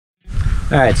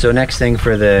Alright, so next thing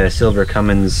for the silver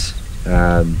Cummins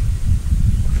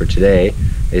for today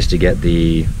is to get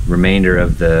the remainder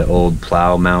of the old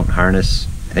plow mount harness.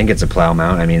 I think it's a plow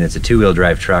mount. I mean, it's a two-wheel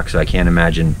drive truck, so I can't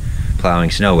imagine plowing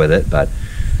snow with it, but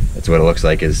that's what it looks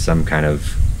like, is some kind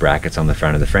of brackets on the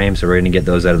front of the frame. So we're going to get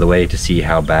those out of the way to see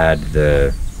how bad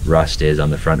the rust is on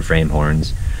the front frame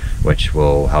horns, which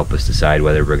will help us decide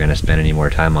whether we're going to spend any more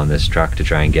time on this truck to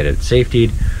try and get it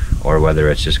safetied, or whether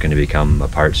it's just going to become a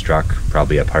parts truck,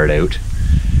 probably a part out.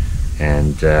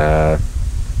 And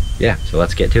yeah, so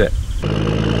let's get to it.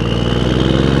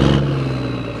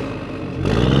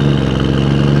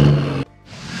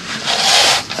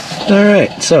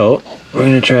 Alright, so we're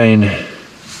going to try and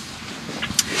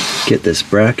get this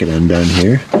bracket undone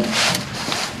here.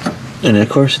 And of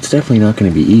course it's definitely not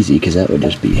going to be easy, because that would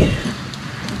just be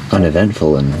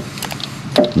uneventful and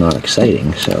not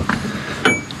exciting. So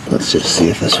let's just see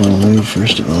if this one will move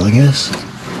first of all, I guess.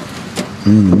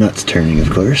 And the nut's turning,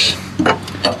 of course.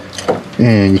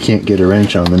 And you can't get a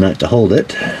wrench on the nut to hold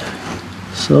it.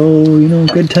 So, you know,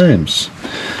 good times.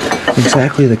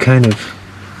 Exactly the kind of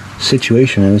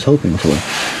situation I was hoping for.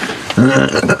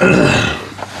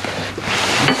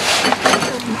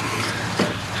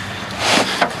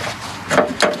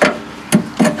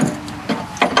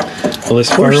 Well,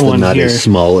 this far one nut here is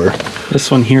smaller.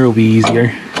 This one here will be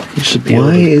easier. You should be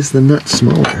Why is the nut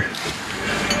smaller?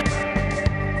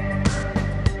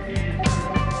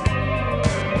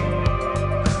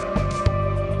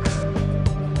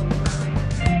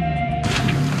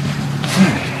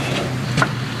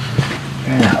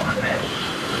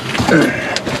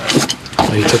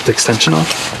 Oh, you took the extension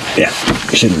off? Yeah,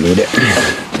 shouldn't need it.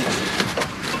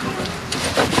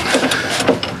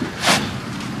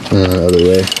 Other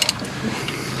way.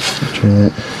 Try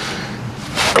that.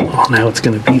 Oh, now it's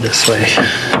going to be this way.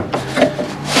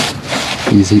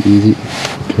 Easy, easy.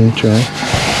 Okay, try.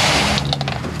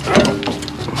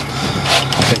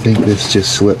 I think this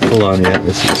just slipped. Hold on, yeah,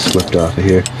 this is slipped off of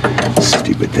here.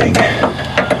 Stupid thing.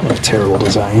 What a terrible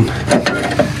design.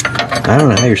 I don't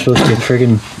know how you're supposed to get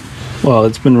friggin'. Well,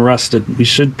 it's been rusted. We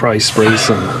should probably spray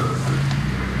some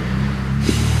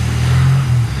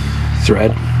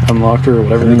thread unlocker or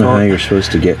whatever I don't they know call how it. you're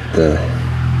supposed to get the,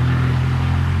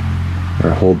 or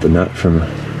hold the nut from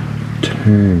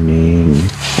turning.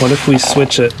 What if we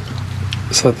switch it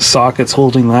so that the socket's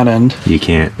holding that end? You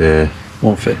can't. The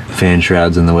Won't fit. fan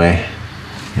shroud's in the way.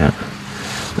 Yeah.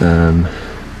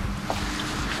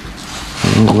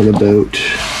 What about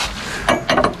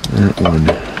that one?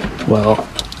 Well,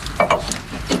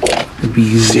 it'd be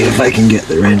easy See if I can get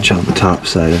the wrench on the top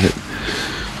side of it.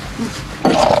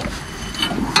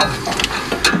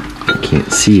 I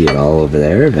can't see it all over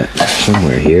there, but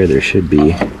somewhere here there should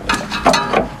be.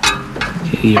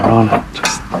 Okay, you're on it.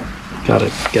 Just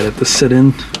gotta get it to sit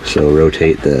in. So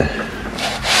rotate the,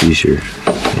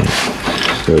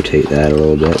 rotate that a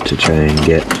little bit to try and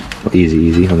get, easy,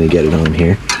 easy, let me get it on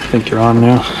here. I think you're on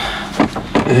now.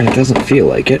 And it doesn't feel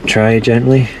like it, try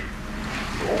gently.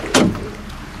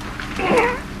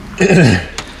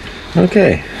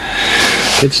 Okay,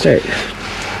 good start.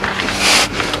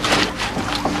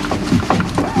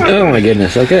 Oh my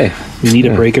goodness, okay. We need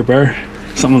a breaker bar,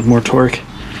 something with more torque.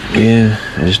 Yeah,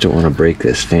 I just don't want to break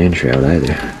this fan shroud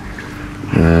either.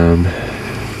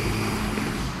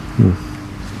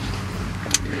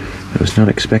 I was not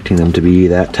expecting them to be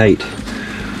that tight.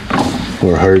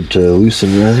 Or hard to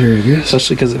loosen rather, I guess.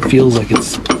 Especially because it feels like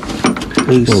it's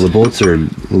loose. Well, the bolts are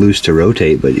loose to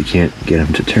rotate, but you can't get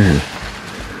them to turn.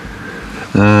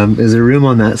 Is there room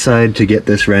on that side to get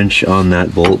this wrench on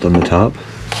that bolt on the top?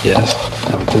 Yes,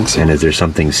 I would think so. And is there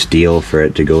something steel for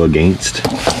it to go against?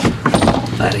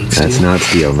 That ain't That's steel. not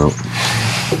steel, no.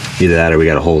 Either that or we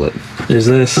gotta hold it. There's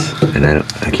this. And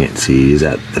I can't see, is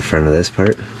that the front of this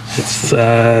part?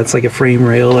 It's like a frame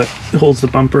rail that holds the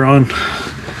bumper on.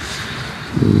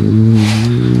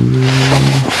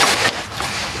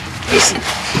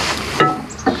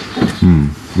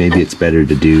 Maybe it's better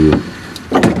to do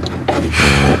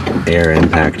air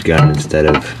impact gun instead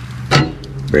of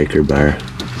breaker bar.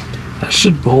 That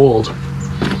should hold.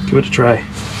 Give it a try.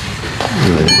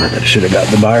 I should have got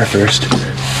the bar first.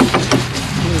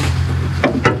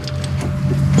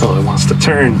 Oh, it wants to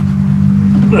turn.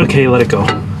 Okay, let it go.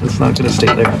 It's not gonna stay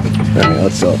there. Alright,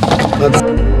 let's go.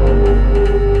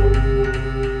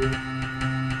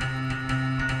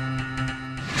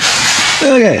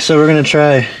 Okay, so we're gonna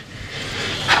try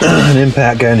an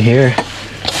impact gun here.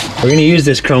 We're gonna use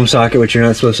this chrome socket, which you're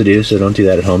not supposed to do, so don't do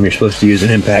that at home. You're supposed to use an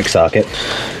impact socket.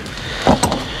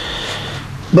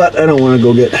 But I don't want to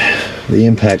go get the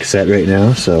impact set right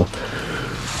now, so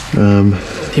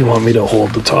You want me to hold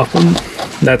the top one?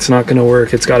 That's not going to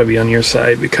work. It's got to be on your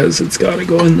side because it's got to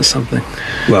go into something.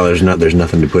 Well, there's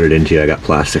nothing to put it into. I got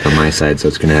plastic on my side, so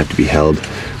it's gonna have to be held.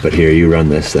 But here, you run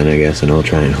this then, I guess, and I'll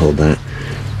try and hold that.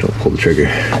 Don't pull the trigger.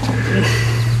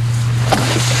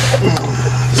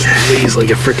 It weighs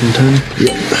like a freaking ton.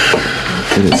 Yep.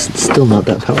 And it's still not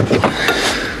that powerful.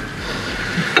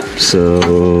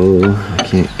 So I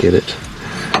can't get it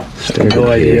started. No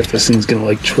idea if this thing's gonna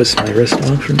like twist my wrist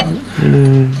off or not.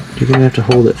 You're gonna have to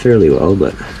hold it fairly well,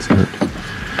 but it's not.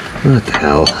 What the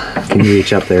hell? Can you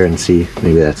reach up there and see?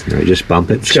 Maybe that's right. Just bump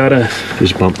it. It's gotta.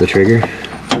 Just bump the trigger.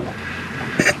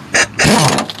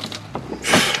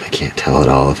 I can't tell at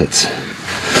all if it's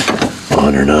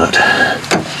on or not.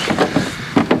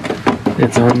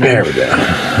 It's on there. There we go.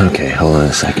 Okay, hold on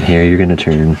a second here. You're gonna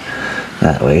turn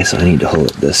that way, so I need to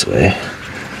hold it this way.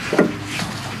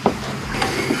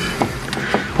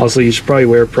 Also, you should probably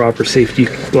wear proper safety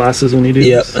glasses when you do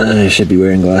Yep, this. I should be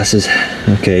wearing glasses.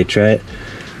 Okay, try it.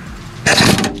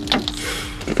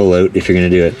 Full out if you're gonna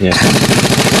do it. Yeah.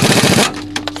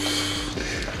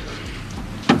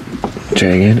 Try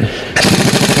again.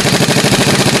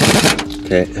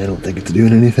 Okay, I don't think it's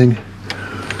doing anything.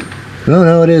 Oh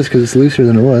no, it is because it's looser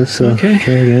than it was. So okay.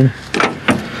 Try again.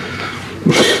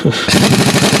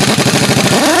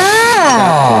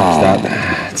 Stop.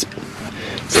 It's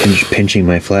pinching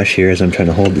my flesh here as I'm trying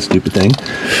to hold the stupid thing.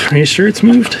 Are you sure it's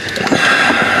moved?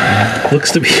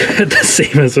 Looks to be the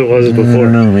same as it was before. I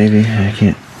don't know, maybe. I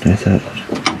can't. I thought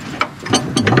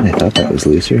that was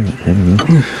looser. But I don't know.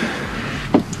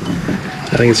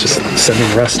 I think it's just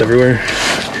sending rust everywhere.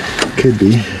 Could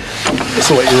be.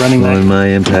 So what you're running Well, like? and my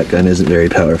impact gun isn't very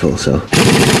powerful, so.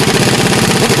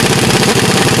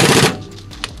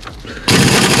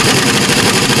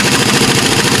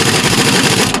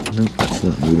 Nope, that's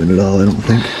not moving at all, I don't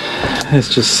think. It's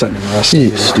just sending rust.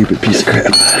 You stupid piece of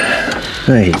crap.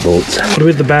 I hate bolts. What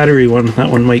about the battery one? That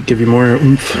one might give you more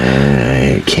oomph.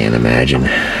 I can't imagine.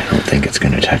 I don't think it's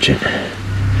going to touch it.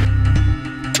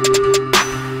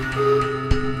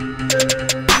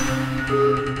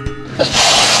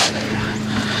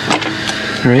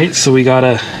 Alright, so we got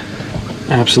a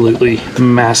absolutely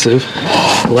massive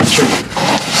electric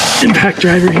impact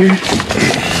driver here.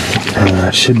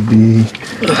 It should be.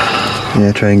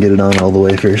 Yeah, try and get it on all the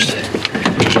way first.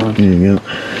 Push on. There you go.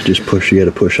 Just push. You got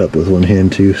to push up with one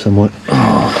hand too, somewhat.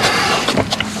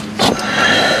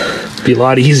 Be a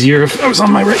lot easier if I was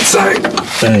on my right side.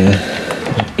 Oh yeah.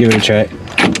 Give it a try.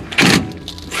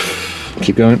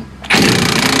 Keep going.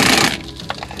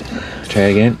 Try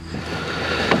again.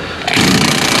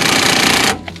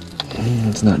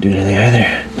 It's not doing anything either.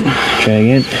 Try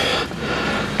again.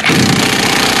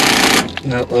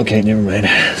 No, okay, never mind.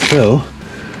 So,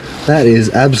 that is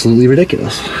absolutely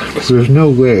ridiculous. Because there's no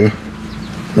way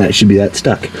that should be that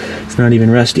stuck. It's not even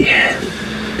rusty.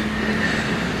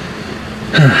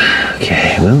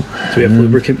 Okay, well. Do we have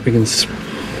lubricant?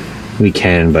 We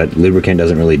can, but lubricant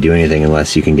doesn't really do anything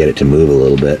unless you can get it to move a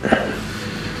little bit.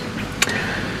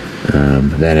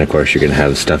 Then, of course, you're going to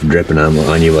have stuff dripping on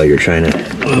you while you're trying to...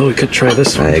 Well, we could try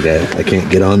this one. I can't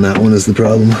get on that one is the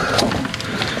problem.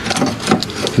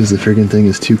 Because the friggin' thing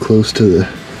is too close to the...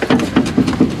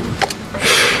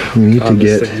 We need to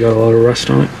get... This thing's got a lot of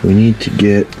rust on it. We need to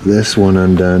get this one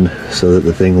undone so that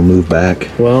the thing will move back.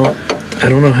 Well, I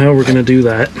don't know how we're going to do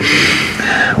that.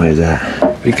 Why is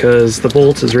that? Because the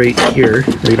bolt is right here,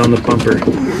 right on the bumper.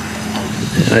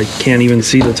 I can't even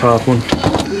see the top one.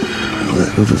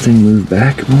 Will the thing move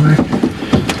back more?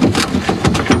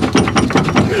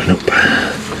 Nope.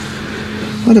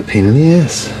 What a pain in the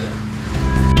ass.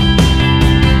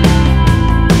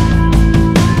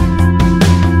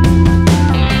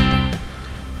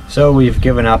 So we've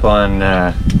given up on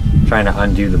trying to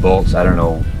undo the bolts. I don't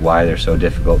know why they're so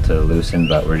difficult to loosen,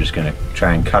 but we're just going to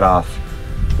try and cut off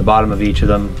the bottom of each of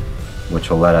them, which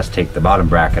will let us take the bottom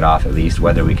bracket off at least.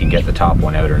 Whether we can get the top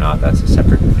one out or not, that's a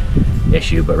separate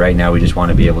issue. But right now we just want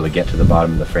to be able to get to the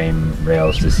bottom of the frame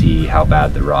rails to see how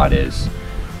bad the rod is.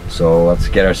 So let's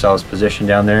get ourselves positioned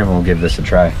down there and we'll give this a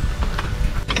try.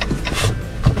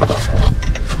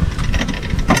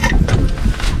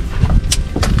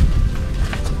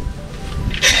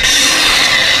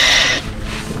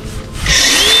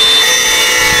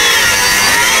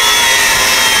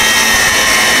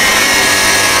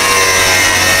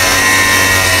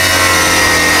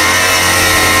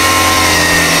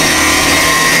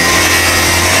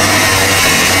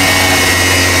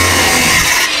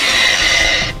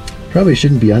 Probably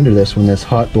shouldn't be under this when this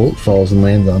hot bolt falls and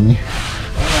lands on me.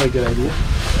 Not a good idea.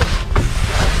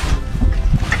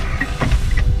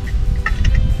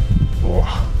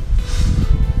 Oh.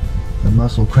 The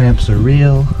muscle cramps are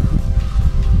real.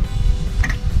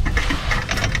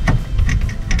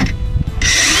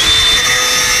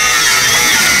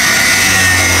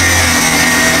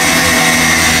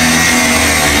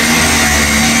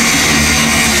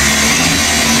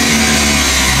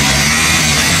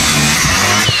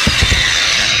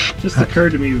 Just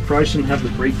occurred to me, we probably shouldn't have the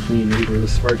brake clean right where the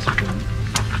sparks are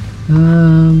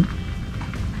going.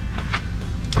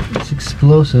 It's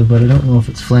explosive, but I don't know if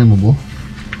it's flammable.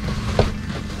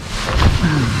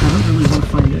 I don't really want to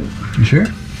find out. You sure?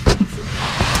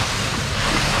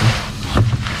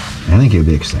 I think it would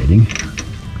be exciting.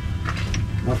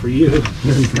 Not for you.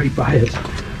 You're right by it.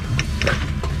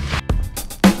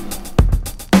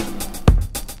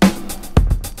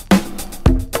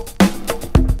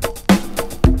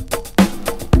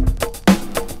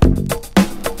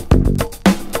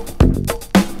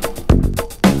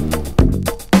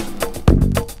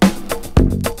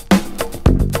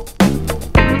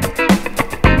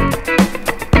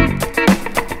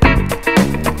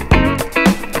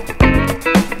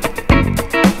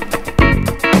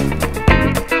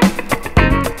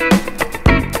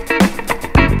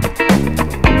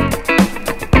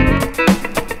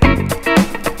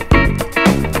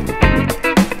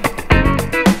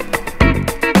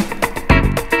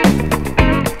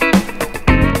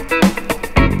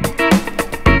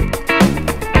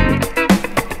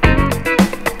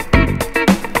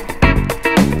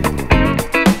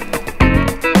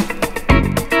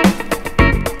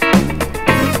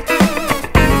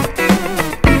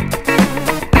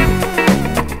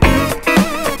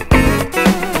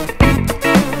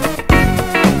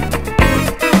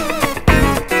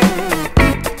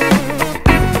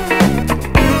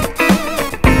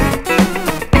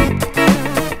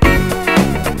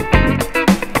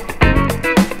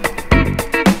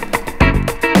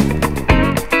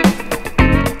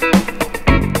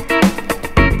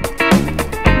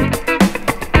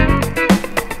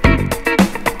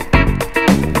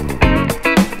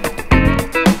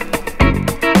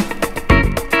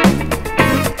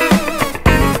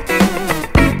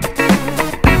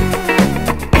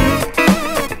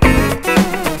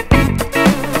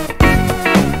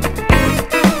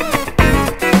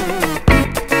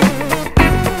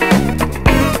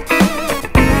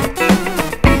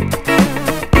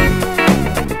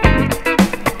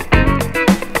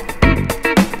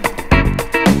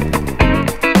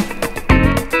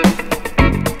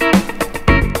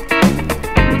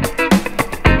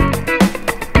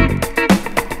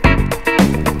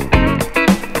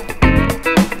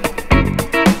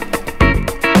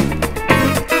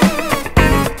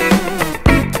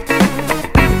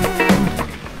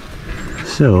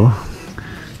 So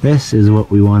this is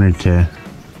what we wanted to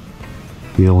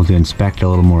be able to inspect a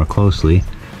little more closely.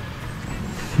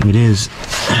 It is,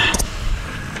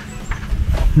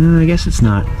 I guess it's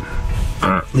not,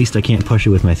 at least I can't push it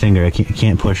with my finger. I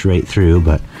can't push right through,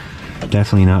 but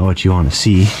definitely not what you want to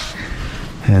see.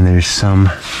 And there's some,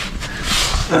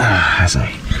 as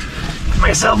I get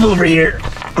myself over here,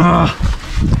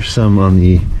 there's some on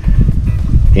the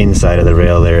inside of the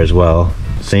rail there as well.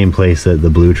 Same place that the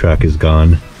blue truck is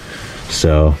gone.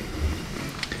 So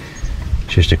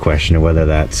just a question of whether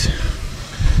that's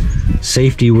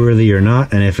safety worthy or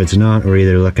not, and if it's not, we're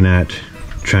either looking at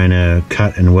trying to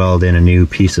cut and weld in a new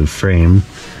piece of frame,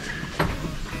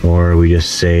 or we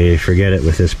just say forget it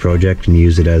with this project and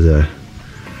use it as a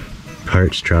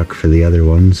parts truck for the other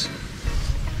ones.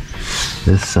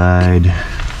 This side,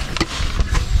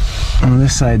 oh,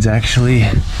 this side's actually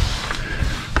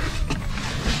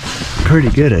pretty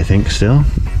good, I think. Still,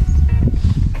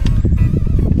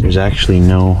 there's actually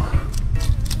no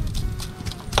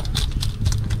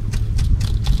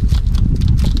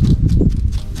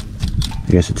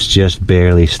I guess it's just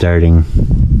barely starting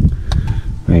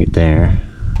right there,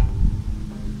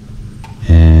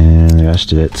 and the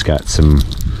rest of it's got some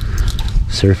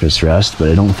surface rust,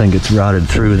 but I don't think it's rotted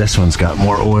through. This one's got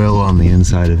more oil on the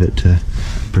inside of it to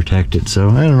protect it, so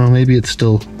I don't know, maybe it's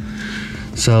still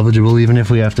salvageable. Even if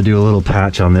we have to do a little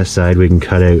patch on this side, we can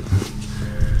cut out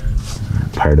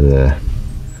part of the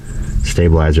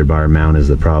stabilizer bar mount is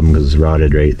the problem because it's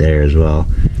rotted right there as well,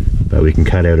 but we can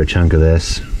cut out a chunk of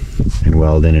this and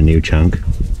weld in a new chunk.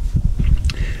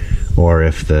 Or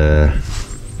if the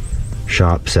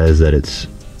shop says that it's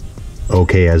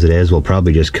okay as it is, we'll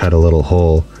probably just cut a little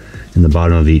hole in the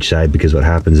bottom of each side, because what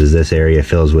happens is this area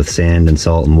fills with sand and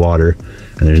salt and water,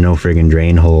 and there's no friggin'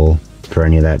 drain hole for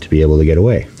any of that to be able to get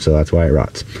away, so that's why it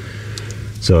rots.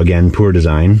 So again, poor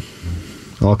design.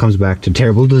 All comes back to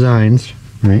terrible designs,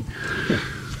 right?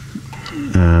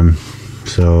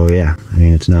 So yeah, I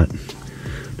mean, it's not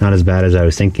as bad as I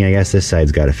was thinking. I guess this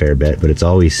side's got a fair bit, but it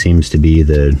always seems to be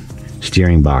the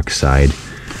steering box side.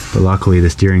 But luckily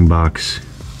the steering box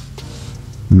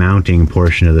mounting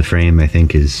portion of the frame, I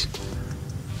think, is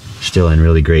still in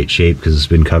really great shape because it's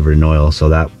been covered in oil, so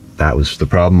that was the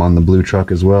problem on the blue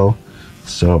truck as well.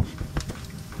 So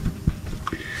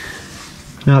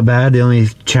Not bad. The only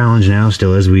challenge now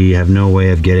still is we have no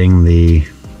way of getting the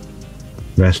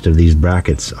rest of these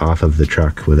brackets off of the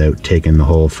truck without taking the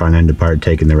whole front end apart,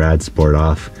 taking the rad support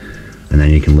off, and then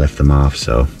you can lift them off.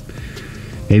 So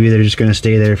maybe they're just going to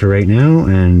stay there for right now,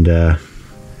 and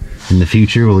in the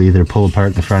future we'll either pull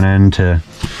apart the front end to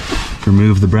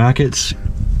remove the brackets,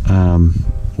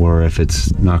 or if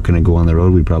it's not going to go on the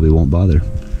road, we probably won't bother.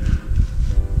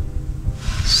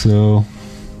 So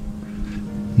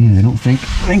yeah, I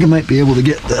think I might be able to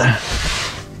get the,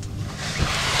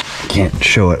 can't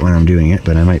show it when I'm doing it,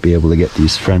 but I might be able to get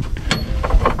these front, if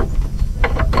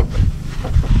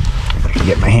I can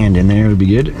get my hand in there, it would be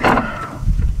good.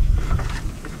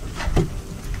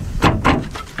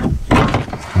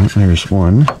 There's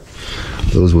one.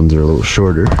 Those ones are a little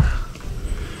shorter.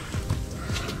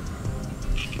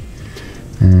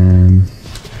 And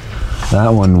that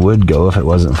one would go if it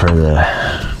wasn't for the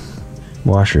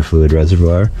washer fluid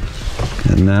reservoir.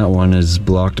 And that one is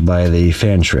blocked by the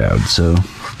fan shroud, so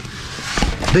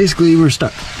basically we're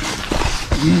stuck.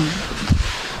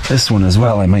 This one as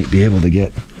well I might be able to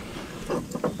get.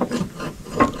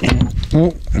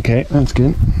 Oh, okay, that's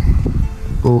good.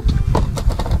 Bolt.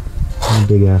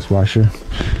 Big ass washer.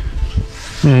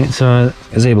 Alright, so I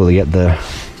was able to get the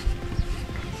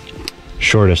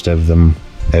shortest of them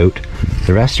out.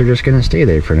 The rest are just going to stay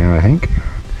there for now, I think.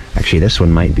 Actually, this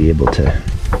one might be able to,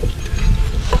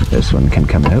 this one can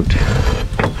come out.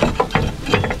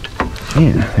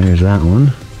 Yeah, there's that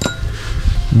one.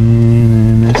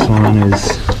 And then this one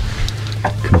is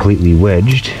completely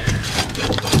wedged,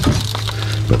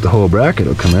 but the whole bracket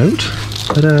will come out.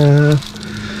 Ta-da!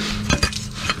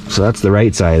 So that's the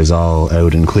right side is all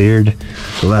out and cleared.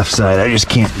 The left side I just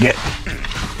can't get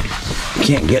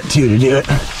to do it.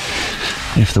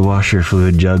 If the washer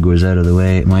fluid jug was out of the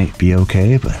way, it might be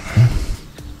okay, but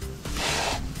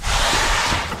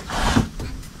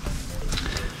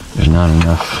there's not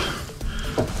enough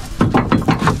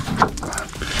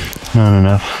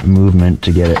movement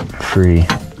to get it free.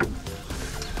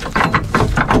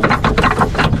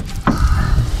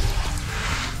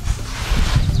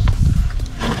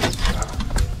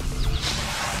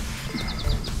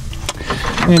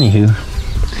 Anywho,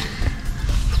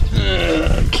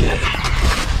 okay.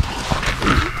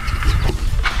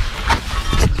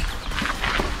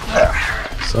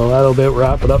 So that'll about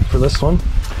wrap it up for this one.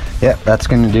 Yep, that's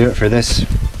going to do it for this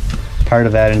part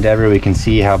of that endeavor. We can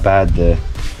see how bad the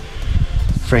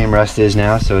frame rust is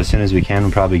now, so as soon as we can,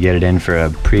 we'll probably get it in for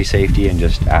a pre-safety and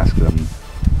just ask them,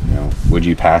 you know, would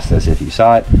you pass this if you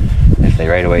saw it? If they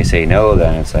right away say no,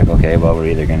 then it's like, okay, well, we're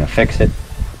either going to fix it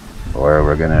or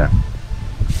we're going to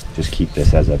just keep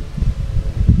this as a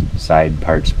side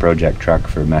parts project truck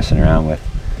for messing around with.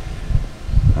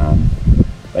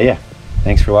 But yeah,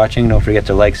 thanks for watching. Don't forget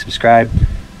to like, subscribe,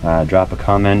 drop a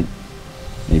comment,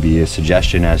 maybe a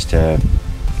suggestion as to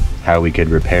how we could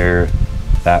repair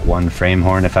that one frame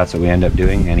horn if that's what we end up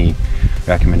doing. Any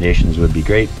recommendations would be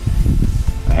great.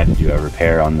 I had to do a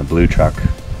repair on the blue truck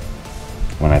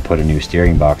when I put a new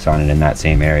steering box on it in that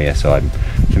same area, so I'm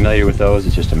familiar with those.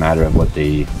 It's just a matter of what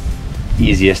the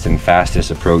easiest and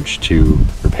fastest approach to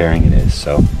repairing it is.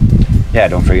 So yeah,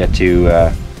 don't forget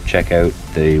to check out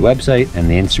the website and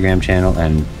the Instagram channel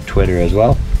and Twitter as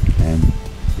well, and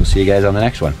we'll see you guys on the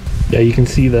next one. Yeah, you can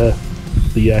see the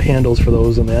handles for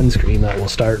those on the end screen. That will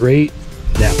start right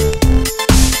now.